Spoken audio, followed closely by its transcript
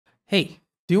Hey,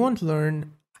 do you want to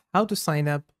learn how to sign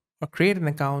up or create an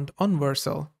account on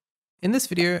Vercel? In this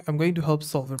video, I'm going to help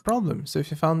solve a problem. So if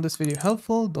you found this video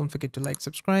helpful, don't forget to like,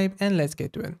 subscribe, and let's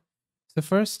get to it. So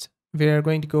first, we are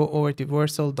going to go over to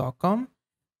vercel.com.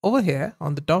 Over here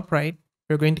on the top right,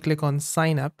 we're going to click on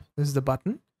sign up. This is the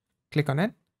button. Click on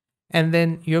it. And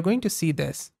then you're going to see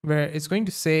this where it's going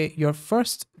to say your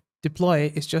first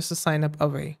deploy is just a sign up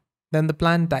away. Then the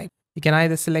plan type. You can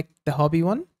either select the hobby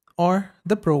one or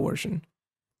the pro version.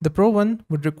 The pro one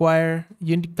would require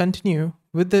you to continue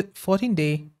with the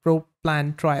 14-day pro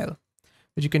plan trial,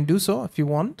 but you can do so if you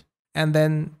want. And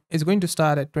then it's going to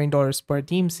start at $20 per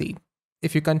team seat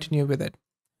if you continue with it.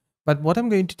 But what I'm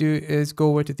going to do is go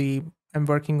over to I'm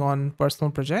working on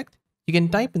personal project. You can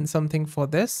type in something for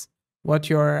this, what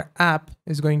your app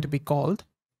is going to be called,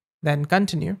 then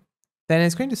continue. Then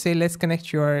it's going to say, let's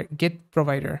connect your Git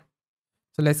provider.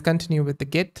 So let's continue with the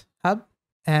Git hub.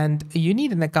 And you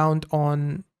need an account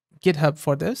on GitHub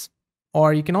for this,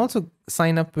 or you can also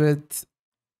sign up with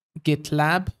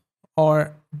GitLab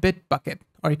or Bitbucket,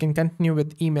 or you can continue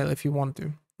with email if you want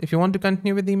to. If you want to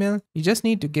continue with email, you just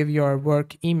need to give your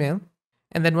work email.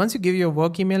 And then once you give your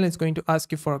work email, it's going to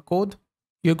ask you for a code.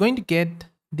 You're going to get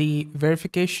the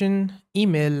verification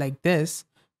email like this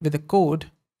with a code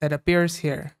that appears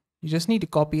here. You just need to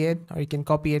copy it, or you can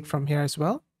copy it from here as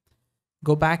well.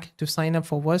 Go back to sign up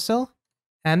for Vercel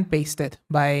and paste it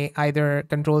by either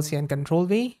Control-C and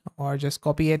Control-V, or just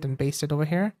copy it and paste it over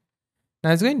here.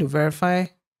 Now it's going to verify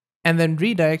and then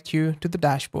redirect you to the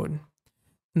dashboard.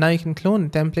 Now you can clone a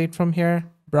template from here,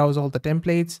 browse all the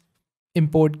templates,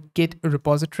 import Git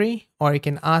repository, or you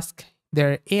can ask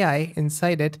their AI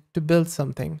inside it to build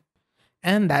something.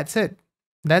 And that's it.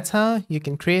 That's how you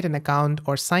can create an account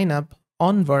or sign up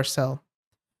on Vercel.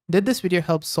 Did this video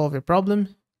help solve your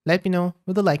problem? Let me know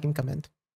with a like and comment.